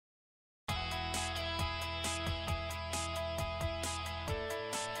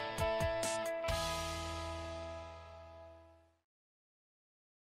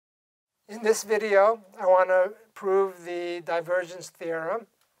In this video, I want to prove the divergence theorem.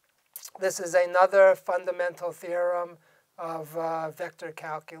 This is another fundamental theorem of vector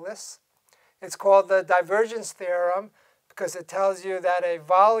calculus. It's called the divergence theorem because it tells you that a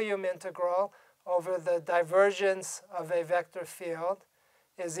volume integral over the divergence of a vector field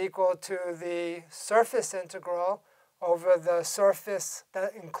is equal to the surface integral over the surface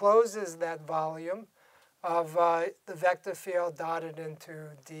that encloses that volume of the vector field dotted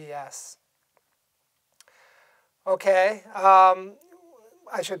into ds. Okay,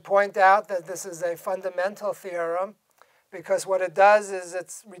 I should point out that this is a fundamental theorem because what it does is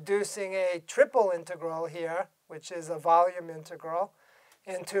it's reducing a triple integral here, which is a volume integral,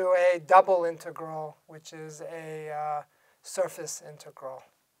 into a double integral, which is a surface integral.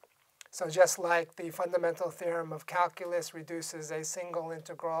 So just like the fundamental theorem of calculus reduces a single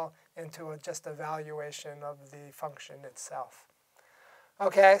integral into just a valuation of the function itself.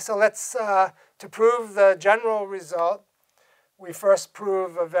 Okay, so let's, to prove the general result, we first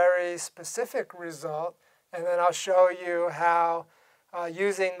prove a very specific result, and then I'll show you how,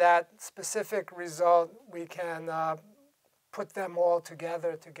 using that specific result, we can put them all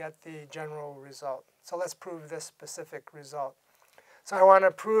together to get the general result. So let's prove this specific result. So I want to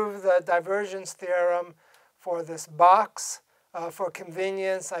prove the divergence theorem for this box. For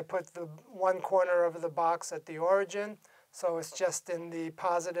convenience, I put the one corner of the box at the origin. So it's just in the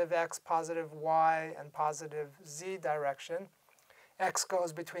positive x, positive y, and positive z direction. X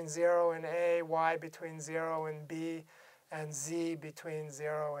goes between 0 and a, y between 0 and b, and z between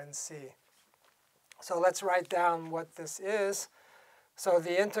 0 and c. So let's write down what this is. So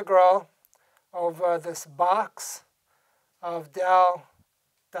the integral over this box of del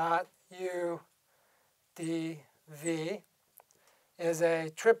dot u dv is a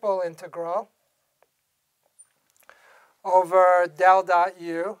triple integral over del dot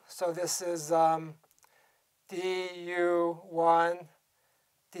u. So this is du1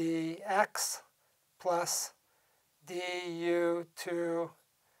 dx plus du2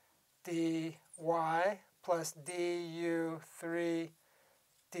 dy plus du3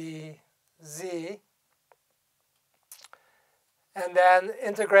 dz. And then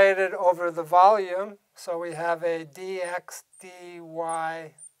integrated over the volume, so we have a dx dy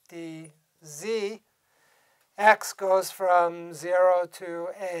dz. X goes from 0 to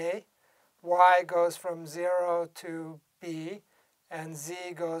a, y goes from 0 to b, and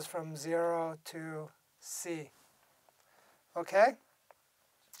z goes from 0 to c. Okay?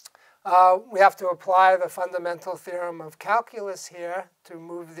 We have to apply the fundamental theorem of calculus here to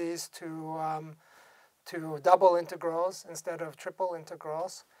move these to double integrals instead of triple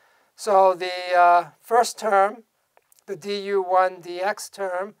integrals. So the first term, the du1 dx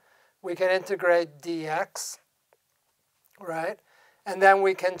term, we can integrate dx, right? And then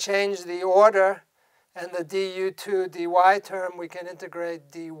we can change the order, and the du2 dy term, we can integrate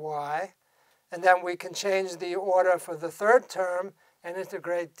dy. And then we can change the order for the third term and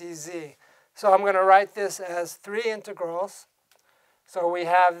integrate dz. So I'm going to write this as three integrals. So we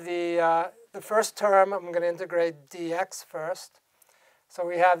have the first term, I'm going to integrate dx first. So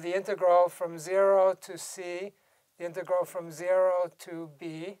we have the integral from 0 to c, the integral from 0 to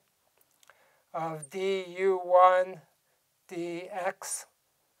b of du1 dx.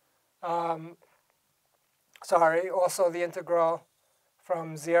 Also the integral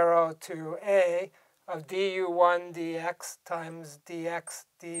from 0 to a of du1 dx times dx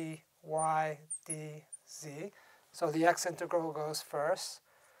dy dz. So the x integral goes first,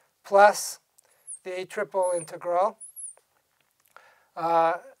 plus the triple integral,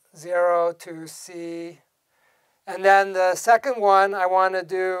 0 to c. And then the second one, I want to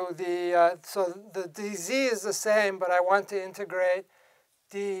do so the dz is the same, but I want to integrate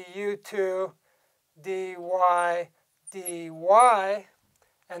du2 dy dy,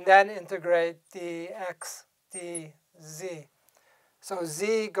 and then integrate dx dz. So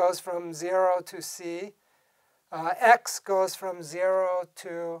z goes from 0 to c, x goes from 0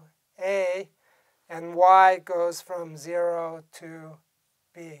 to a, and y goes from 0 to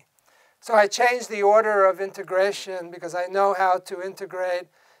b. So I changed the order of integration because I know how to integrate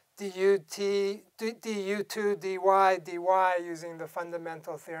du2 dy dy using the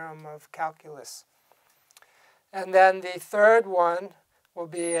fundamental theorem of calculus. And then the third one will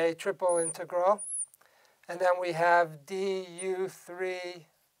be a triple integral. And then we have du3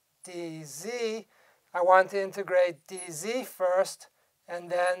 dz. I want to integrate dz first, and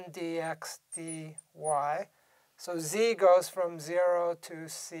then dx dy. So z goes from 0 to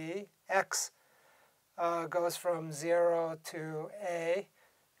c, x goes from 0 to a,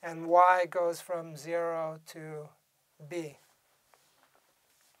 and y goes from 0 to b.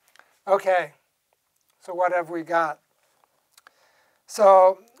 Okay, so what have we got?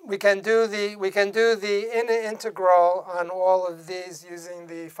 So we can do the inner integral on all of these using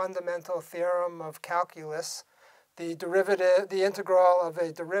the fundamental theorem of calculus. The integral of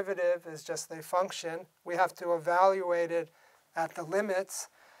a derivative is just a function. We have to evaluate it at the limits.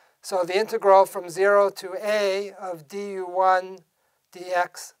 So the integral from 0 to a of du1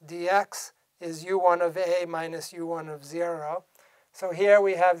 dx dx is u1 of a minus u1 of 0. So here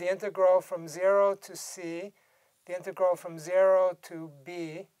we have the integral from 0 to c, the integral from 0 to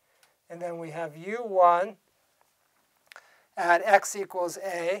b, and then we have u1 at x equals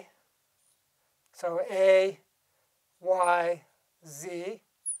a. So a, y, z,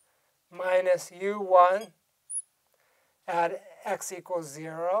 minus u1 at x equals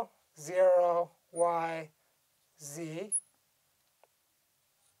 0, 0, y, z.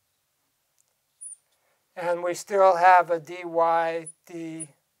 And we still have a dy dz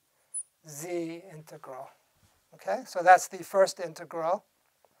integral. Okay, so that's the first integral.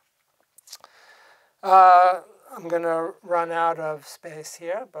 I'm going to run out of space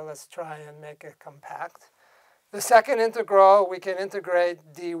here, but let's try and make it compact. The second integral, we can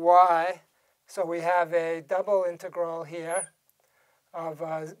integrate dy. So we have a double integral here of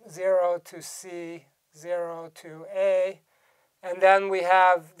 0 to c, 0 to a. And then we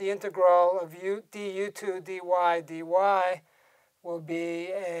have the integral of du2 dy will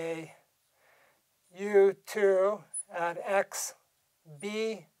be a u2 at x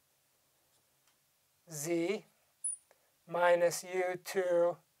b z minus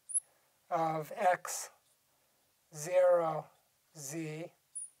u2 of x 0 z.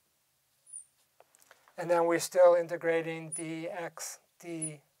 And then we're still integrating dx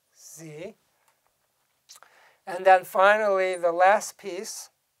dz. And then finally, the last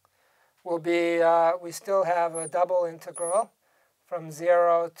piece will be, we still have a double integral from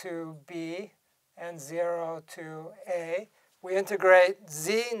 0 to b and 0 to a. We integrate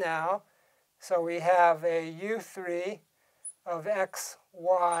z now, so we have a u3 of x,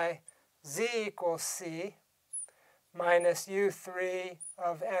 y, z equals c, minus u3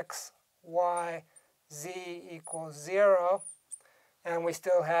 of x, y, z equals 0, and we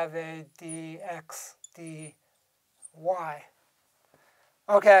still have a dx dy.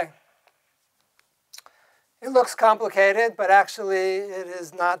 Okay. It looks complicated, but actually it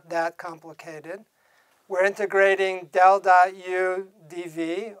is not that complicated. We're integrating del dot u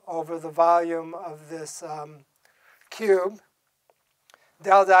dv over the volume of this cube.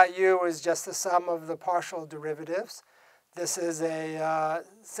 Del dot u is just the sum of the partial derivatives. This is a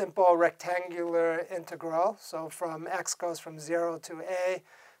simple rectangular integral. So from x goes from 0 to a,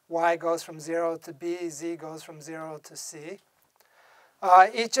 y goes from 0 to b, z goes from 0 to c.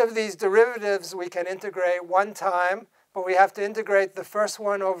 Each of these derivatives we can integrate one time, but we have to integrate the first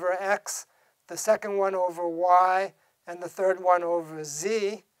one over x, the second one over y, and the third one over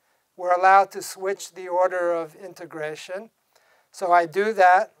z. We're allowed to switch the order of integration. So I do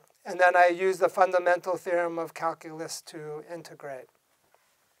that, and then I use the fundamental theorem of calculus to integrate.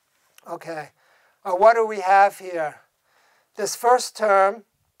 Okay, what do we have here? This first term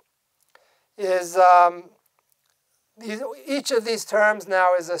is, each of these terms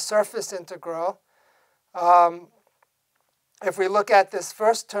now is a surface integral. If we look at this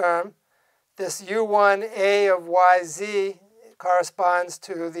first term, this u1a of yz corresponds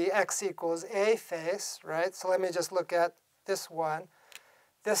to the x equals a face, right? So let me just look at this one.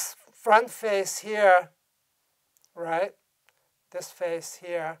 This front face here, right? This face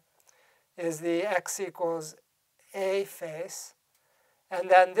here is the x equals a face. And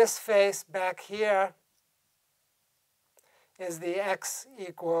then this face back here is the x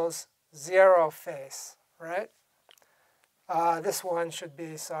equals 0 face, right? This one should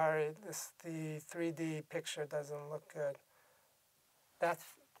be, sorry, the 3D picture doesn't look good. That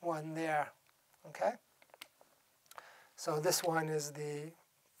one there, okay? So this one is the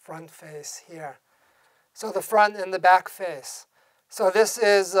front face here. So the front and the back face. So this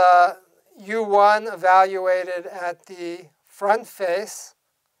is u1 evaluated at the front face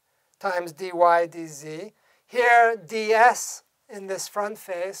times dy dz. Here, ds in this front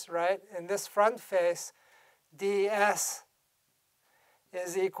face, right? In this front face, ds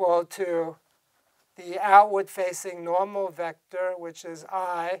is equal to the outward-facing normal vector, which is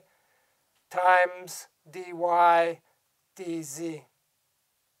I, times dy dz.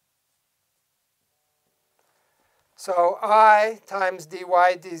 So I times dy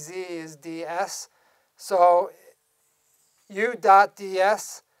dz is ds. So u dot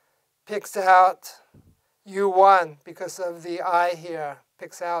ds picks out u1 because of the I here,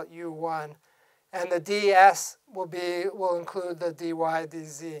 picks out u1. And the ds will include the dy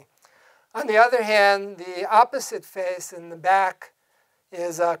dz. On the other hand, the opposite face in the back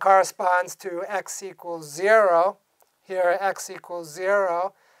corresponds to x equals 0. Here, x equals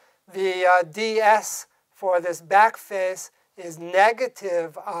 0. The ds for this back face is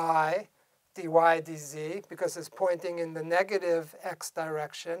negative I dy dz because it's pointing in the negative x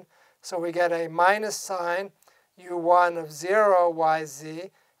direction. So we get a minus sign u1 of 0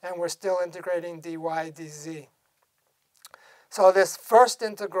 yz, and we're still integrating dy dz. So this first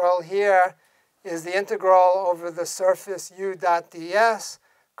integral here is the integral over the surface u dot ds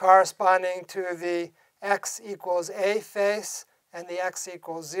corresponding to the x equals a face and the x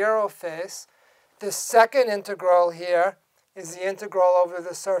equals 0 face. The second integral here is the integral over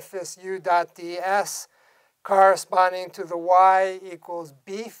the surface u dot ds corresponding to the y equals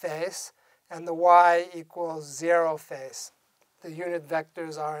b face and the y equals 0 face. The unit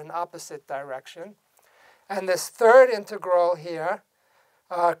vectors are in opposite direction. And this third integral here,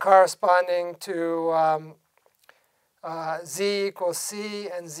 corresponding to z equals c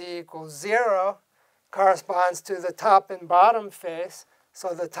and z equals 0, corresponds to the top and bottom face.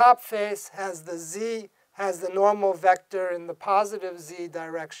 So the top face has the normal vector in the positive z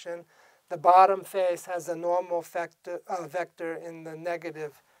direction. The bottom face has a normal vector in the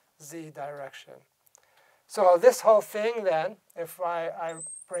negative z direction. So this whole thing then, if I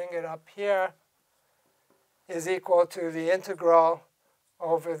bring it up here, is equal to the integral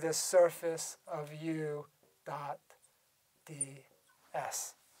over this surface of u dot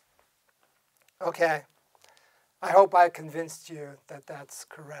ds. Okay, I hope I convinced you that that's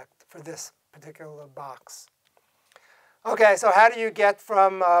correct for this particular box. Okay, so how do you get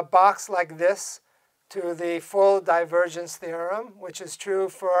from a box like this to the full divergence theorem, which is true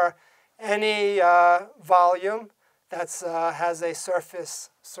for any volume that has a surface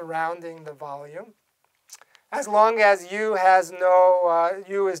surrounding the volume? As long as u has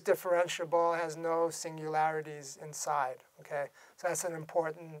u is differentiable, has no singularities inside. Okay, so that's an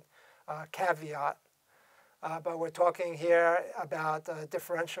important caveat. But we're talking here about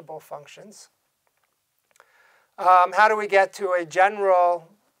differentiable functions. How do we get to a general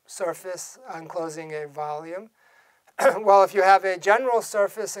surface enclosing a volume? Well, if you have a general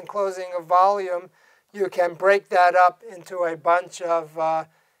surface enclosing a volume, you can break that up into a bunch of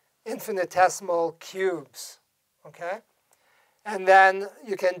infinitesimal cubes. Okay? And then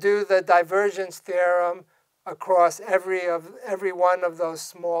you can do the divergence theorem across every one of those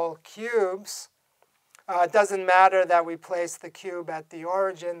small cubes. It doesn't matter that we place the cube at the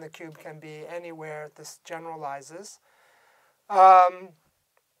origin. The cube can be anywhere. This generalizes. What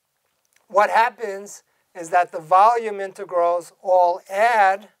happens is that the volume integrals all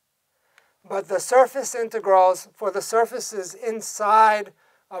add, but the surface integrals for the surfaces inside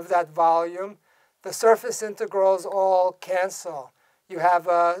of that volume, the surface integrals all cancel. You have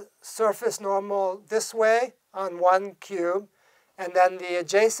a surface normal this way on one cube, and then the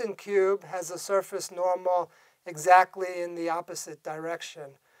adjacent cube has a surface normal exactly in the opposite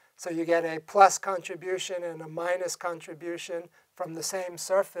direction. So you get a plus contribution and a minus contribution from the same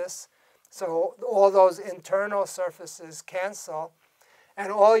surface. So all those internal surfaces cancel.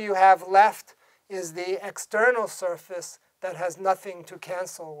 And all you have left is the external surface that has nothing to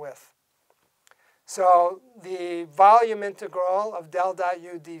cancel with. So the volume integral of del dot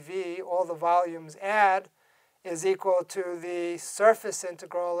u dv, all the volumes add, is equal to the surface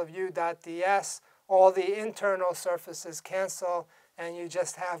integral of u dot ds. All the internal surfaces cancel, and you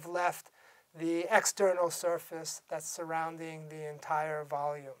just have left the external surface that's surrounding the entire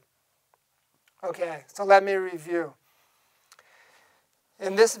volume. Okay, so let me review.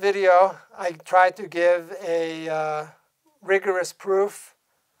 In this video, I tried to give a rigorous proof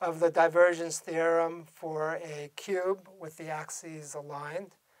of the divergence theorem for a cube with the axes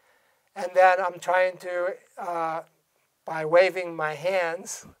aligned. And then I'm trying to, by waving my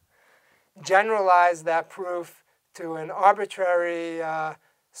hands, generalize that proof to an arbitrary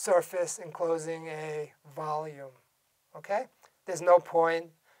surface enclosing a volume. Okay? There's no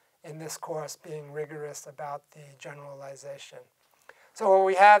point in this course being rigorous about the generalization. So what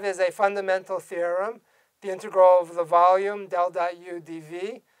we have is a fundamental theorem. The integral over the volume, del dot u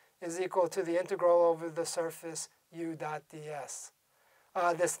dv, is equal to the integral over the surface u dot ds.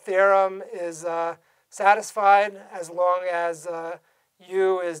 This theorem is satisfied as long as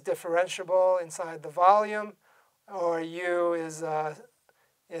u is differentiable inside the volume, or u is a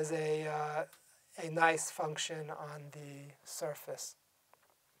nice function on the surface.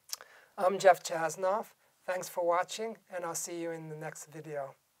 I'm Jeff Chasnoff. Thanks for watching, and I'll see you in the next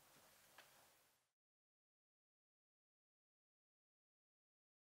video.